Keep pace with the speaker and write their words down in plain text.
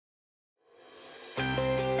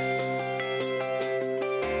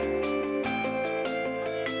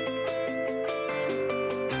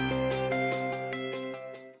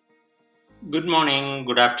Good morning,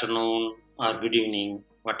 good afternoon, or good evening,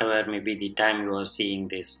 whatever may be the time you are seeing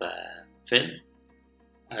this film.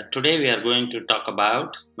 Today we are going to talk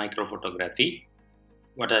about microphotography.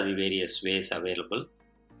 What are the various ways available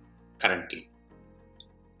currently?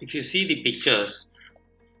 If you see the pictures,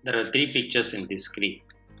 there are three pictures in this screen.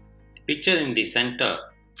 The picture in the center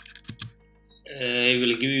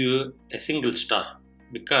will give you a single star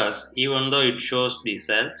because even though it shows the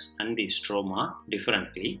cells and the stroma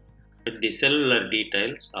differently, but the cellular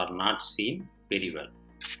details are not seen very well.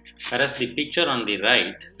 Whereas the picture on the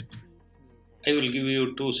right, I will give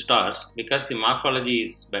you 2 stars because the morphology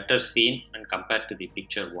is better seen when compared to the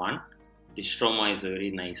picture 1. The stroma is very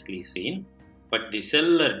nicely seen, but the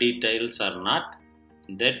cellular details are not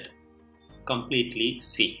that completely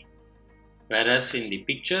seen. Whereas in the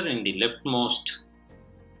picture in the leftmost,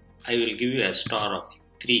 I will give you a star of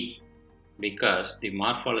 3 because the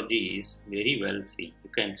morphology is very well seen. You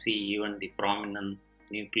can see even the prominent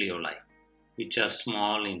nucleoli, which are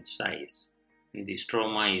small in size. And the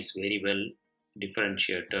stroma is very well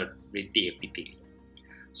differentiated with the epithelium.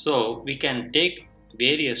 So we can take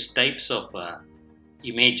various types of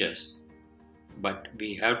images, but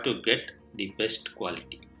we have to get the best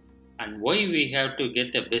quality. And why we have to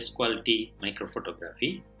get the best quality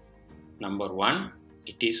microphotography? Number 1,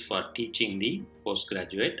 it is for teaching the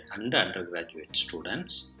postgraduate and undergraduate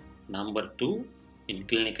students. Number 2, in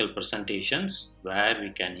clinical presentations where we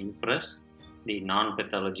can impress the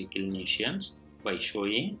non-pathology clinicians by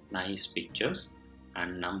showing nice pictures.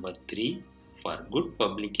 And number 3, for good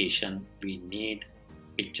publication we need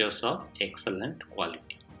pictures of excellent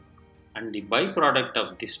quality. And the byproduct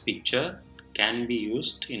of this picture can be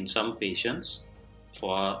used in some patients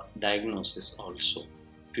for diagnosis also.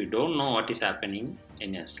 If you don't know what is happening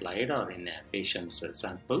in a slide or in a patient's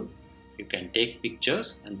sample, you can take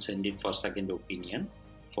pictures and send it for second opinion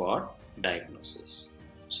for diagnosis.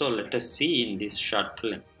 So let us see in this short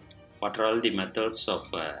film what are all the methods of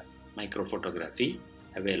microphotography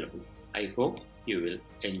available. I hope you will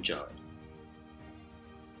enjoy.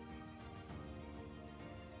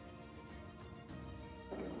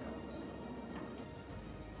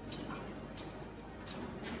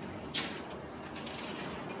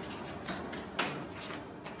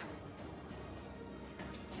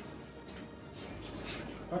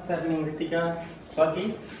 What's happening, Ritika?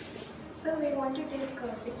 Swati? So we want to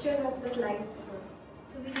take pictures of the slides.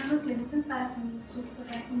 So we have a clinical pattern, so for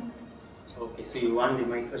that we need. Okay, so you want the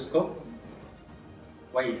microscope? Yes.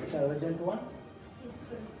 Why is it an urgent one? Yes,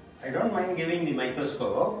 sir. I don't mind giving the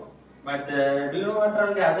microscope, but do you know what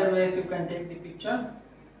are the other ways you can take the picture?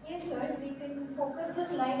 Yes, sir. We can focus the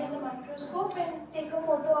slide in the microscope and take a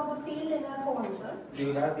photo of the field in our phone, sir. Do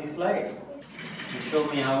you have the slide? Yes. Show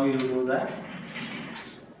me how you do that.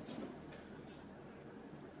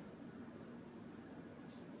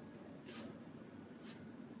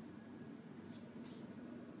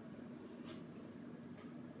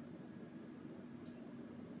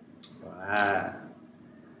 Wow.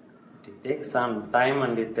 It takes some time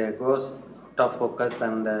and it goes out of focus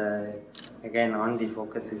and again on the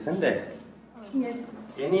focus, isn't it? Yes.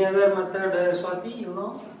 Any other method, Swati, you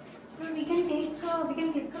know? So we can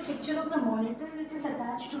take a picture of the monitor which is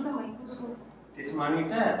attached to the microscope. This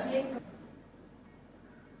monitor? Yes, sir.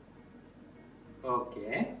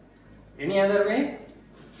 Okay. Any other way?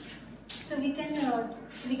 So we can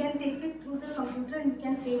take it through the computer and we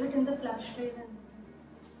can save it in the flash drive.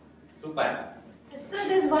 Super. Sir,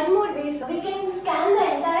 there's one more way, sir. We can scan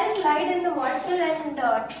the entire slide in the monitor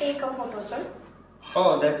and take a photo, sir.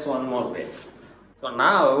 Oh, that's one more way. So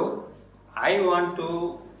now I want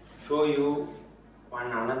to show you one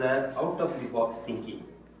another out of the box thinking.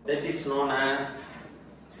 That is known as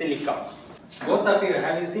Cilika. Both of you,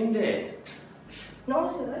 have you seen this? No,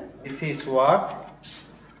 sir. This is what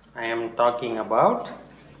I am talking about.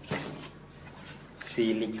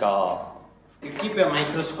 Cilika. You keep a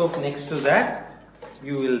microscope next to that,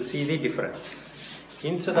 you will see the difference.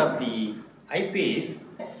 Instead of the eyepiece,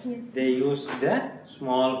 Yes. they use the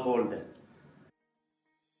small holder.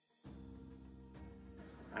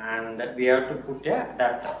 And we have to put a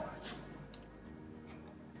adapter.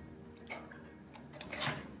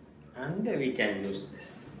 And we can use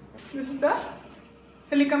this. This is the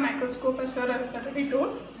Cilika microscope, as sir has already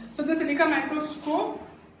told. So the Cilika microscope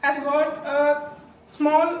has got a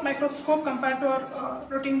small microscope compared to our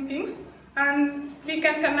routine things, and we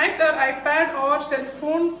can connect our iPad or cell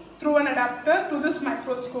phone through an adapter to this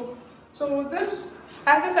microscope. So this,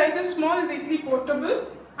 as the size is small, is easily portable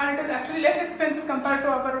and it is actually less expensive compared to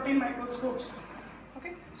our routine microscopes.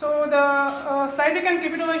 Okay, so the slide, we can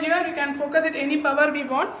keep it over here, we can focus it any power we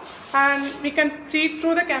want and we can see it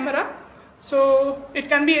through the camera. So it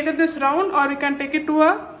can be either this round or we can take it to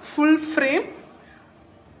a full frame.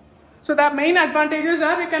 So the main advantages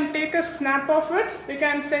are we can take a snap of it, we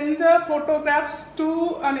can send the photographs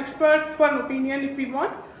to an expert for an opinion if we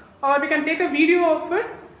want, or we can take a video of it,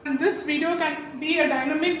 and this video can be a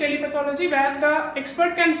dynamic telepathology where the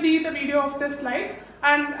expert can see the video of the slide,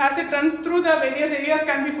 and as it runs through, the various areas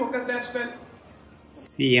can be focused as well.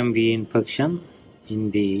 CMV infection in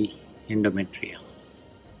the endometrium.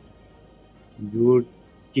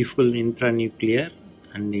 Beautiful intranuclear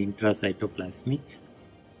and intracytoplasmic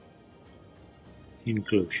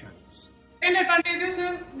inclusions. Second advantage is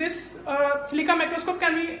this Cilika microscope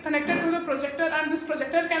can be connected to the projector, and this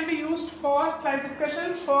projector can be used for slide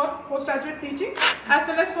discussions for postgraduate teaching as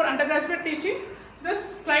well as for undergraduate teaching. The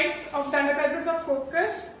slides of the undergraduates are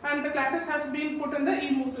focused and the classes has been put in the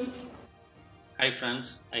e-Moodle. Hi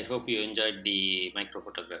friends, I hope you enjoyed the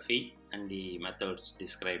microphotography and the methods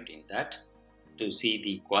described in that. To see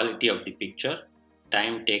the quality of the picture,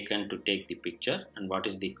 time taken to take the picture, and what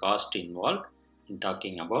is the cost involved in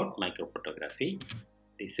talking about microphotography.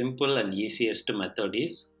 The simple and easiest method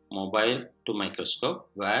is mobile to microscope,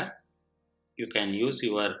 where you can use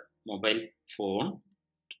your mobile phone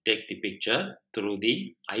to take the picture through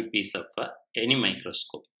the eyepiece of any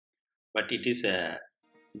microscope. But it is a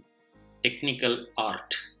technical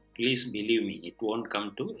art. Please believe me, it won't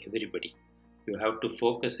come to everybody. You have to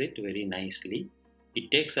focus it very nicely.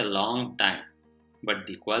 It takes a long time, but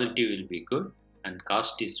the quality will be good and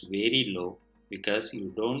cost is very low because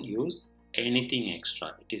you don't use anything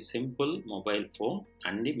extra. It is simple mobile phone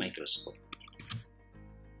and the microscope.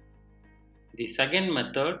 The second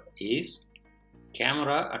method is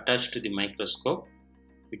camera attached to the microscope,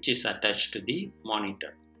 which is attached to the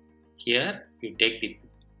monitor. Here you take the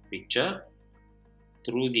picture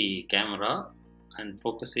through the camera and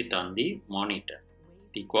focus it on the monitor.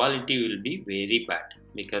 The quality will be very bad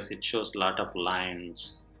because it shows a lot of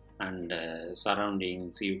lines and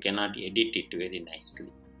surroundings. You cannot edit it very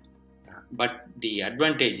nicely. But the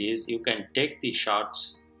advantage is you can take the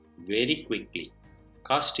shots very quickly.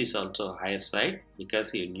 Cost is also higher side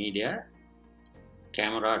because you need a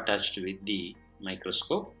camera attached with the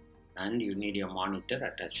microscope and you need a monitor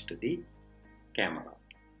attached to the camera.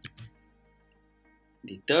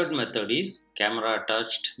 The third method is camera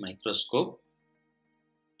attached microscope,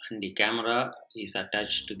 and the camera is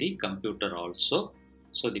attached to the computer also.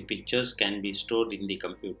 So the pictures can be stored in the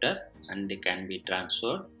computer and they can be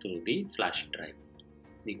transferred through the flash drive.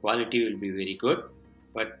 The quality will be very good,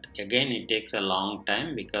 but again it takes a long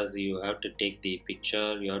time because you have to take the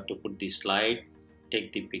picture, you have to put the slide,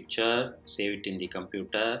 take the picture, save it in the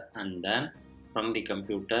computer, and then from the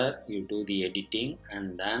computer you do the editing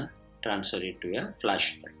and then transfer it to a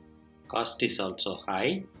flash drive. Cost is also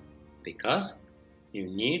high because you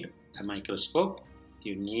need a microscope,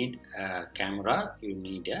 you need a camera, you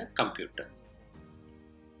need a computer.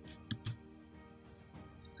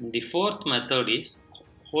 And the fourth method is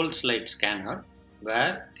whole slide scanner,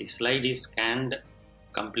 where the slide is scanned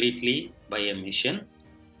completely by a machine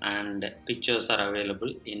and pictures are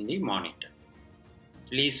available in the monitor.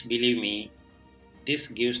 Please believe me, this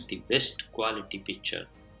gives the best quality picture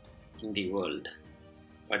in the world,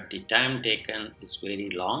 but the time taken is very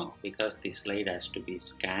long because the slide has to be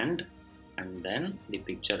scanned and then the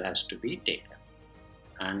picture has to be taken,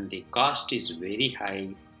 and the cost is very high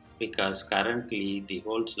because currently the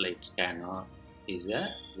whole slide scanner is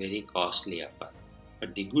a very costly affair.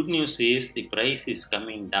 But the good news is the price is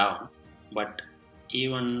coming down, but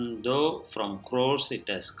even though from crores it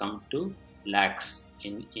has come to lakhs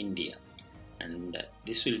in India, and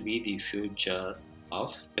this will be the future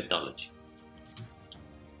of pathology.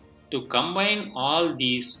 To combine all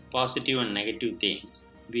these positive and negative things,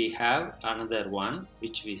 we have another one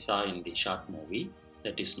which we saw in the short movie,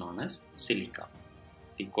 that is known as Cilika.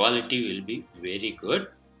 The quality will be very good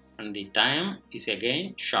and the time is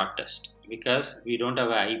again shortest because we don't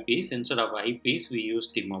have an eyepiece. Instead of eyepiece, we use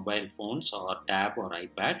the mobile phones or tab or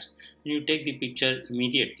iPads, and you take the picture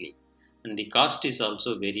immediately, and the cost is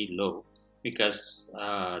also very low because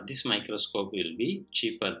this microscope will be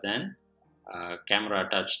cheaper than camera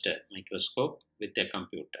attached microscope with a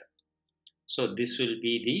computer. So this will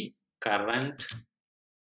be the current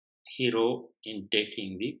hero in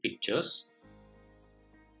taking the pictures,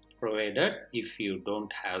 provided if you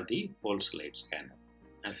don't have the whole slide scanner.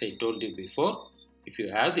 As I told you before, if you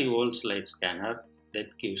have the whole slide scanner,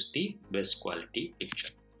 that gives the best quality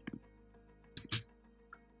picture.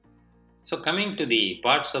 So coming to the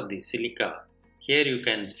parts of the Cilika, here you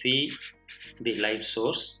can see the light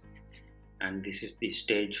source, and this is the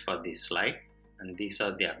stage for the slide, and these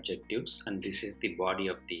are the objectives, and this is the body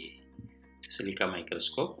of the Cilika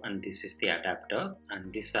microscope, and this is the adapter,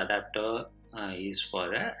 and this adapter is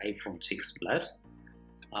for a iPhone 6 Plus.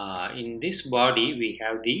 In this body we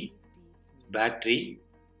have the battery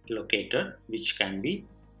located which can be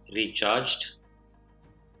recharged.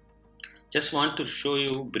 Just want to show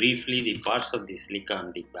you briefly the parts of the Cilika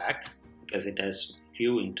on the back because it has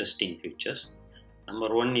few interesting features.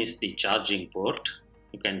 Number one is the charging port.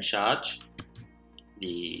 You can charge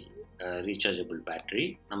the rechargeable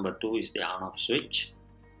battery. Number two is the on off switch.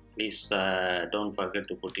 Please don't forget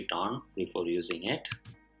to put it on before using it.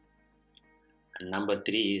 And number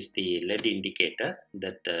three is the LED indicator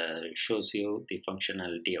that shows you the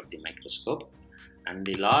functionality of the microscope. And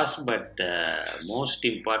the last but most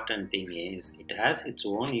important thing is it has its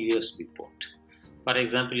own USB port. For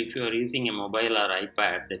example, if you are using a mobile or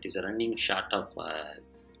iPad that is running short of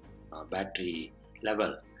battery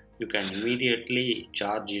level, you can immediately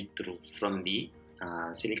charge it through from the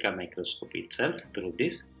Cilika microscope itself through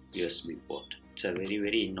this USB port. It's a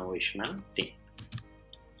very innovational thing.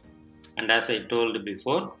 And as I told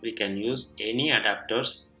before, we can use any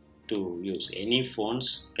adapters to use. Any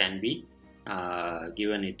phones can be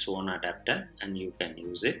given its own adapter and you can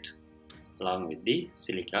use it along with the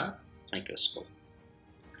Cilika microscope.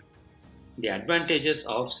 The advantages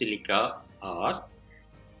of Cilika are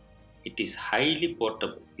it is highly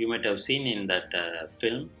portable. You might have seen in that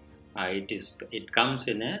film, it comes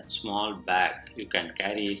in a small bag. You can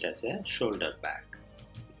carry it as a shoulder bag.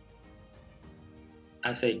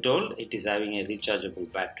 As I told, it is having a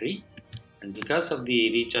rechargeable battery, and because of the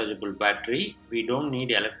rechargeable battery, we don't need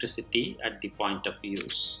electricity at the point of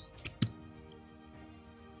use.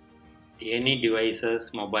 Any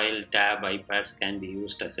devices, mobile, tab, iPads can be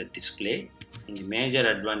used as a display. And the major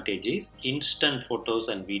advantage is instant photos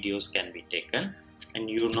and videos can be taken.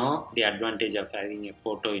 And you know the advantage of having a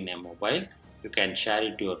photo in a mobile. You can share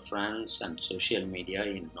it to your friends and social media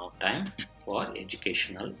in no time for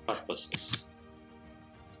educational purposes.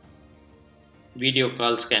 Video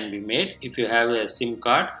calls can be made if you have a SIM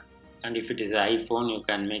card, and if it is an iPhone you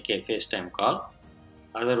can make a FaceTime call.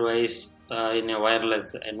 Otherwise, in a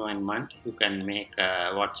wireless environment, you can make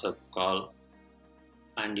a WhatsApp call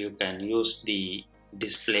and you can use the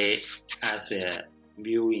display as a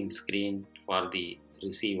viewing screen for the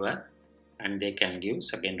receiver, and they can give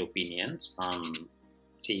second opinions on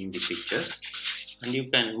seeing the pictures. And you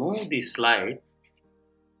can move the slide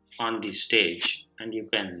on the stage and you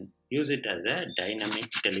can use it as a dynamic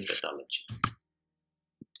telepathology.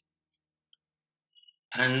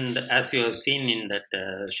 And as you have seen in that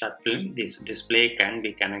short film, this display can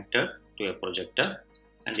be connected to a projector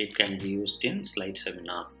and it can be used in slide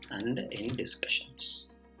seminars and in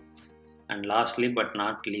discussions. And lastly but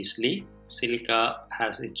not leastly, Cilika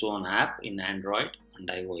has its own app in Android and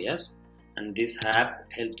iOS, and this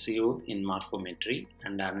app helps you in morphometry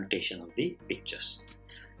and annotation of the pictures.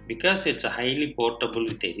 Because it's a highly portable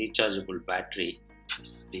with a rechargeable battery,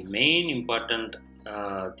 the main important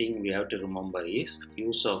thing we have to remember is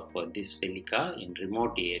use of this Cilika in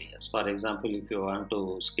remote areas. For example, if you want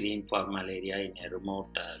to screen for malaria in a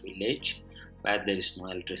remote village where there is no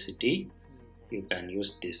electricity, you can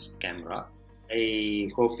use this camera. I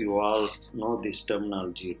hope you all know this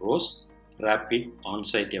terminology ROSE, Rapid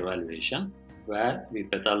On-Site Evaluation, where we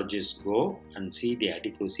pathologists go and see the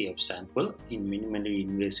adequacy of sample in minimally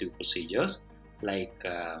invasive procedures like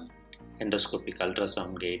endoscopic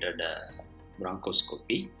ultrasound guided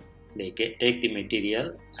bronchoscopy. They take the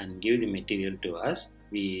material and give the material to us.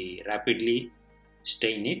 We rapidly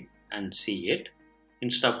stain it and see it.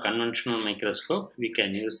 Instead of conventional microscope, we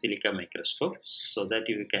can use Cilika microscope so that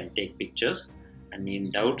we can take pictures, and in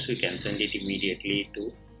doubts we can send it immediately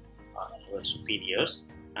to our superiors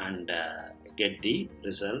and get the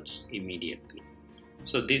results immediately.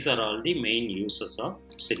 So these are all the main uses of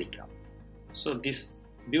Cilika. So this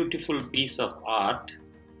beautiful piece of art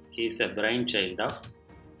is a brainchild of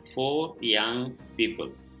 4 young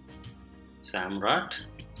people: Samrat,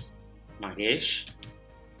 Mahesh,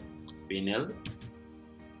 Vinil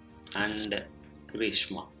and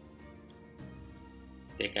Grishma.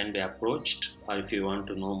 They can be approached, or if you want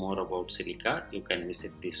to know more about Cilika, you can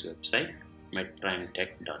visit this website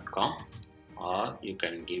medprimetech.com, or you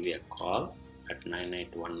can give a call at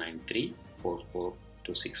 98193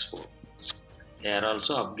 44264. They are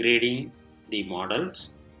also upgrading the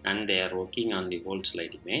models and they are working on the whole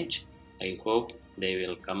slide image. I hope they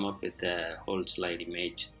will come up with a whole slide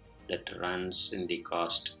image that runs in the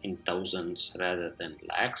cost in thousands rather than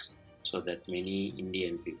lakhs, so that many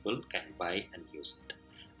Indian people can buy and use it.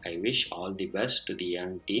 I wish all the best to the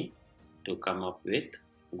young team to come up with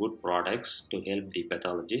good products to help the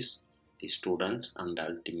pathologists, the students and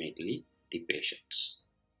ultimately the patients.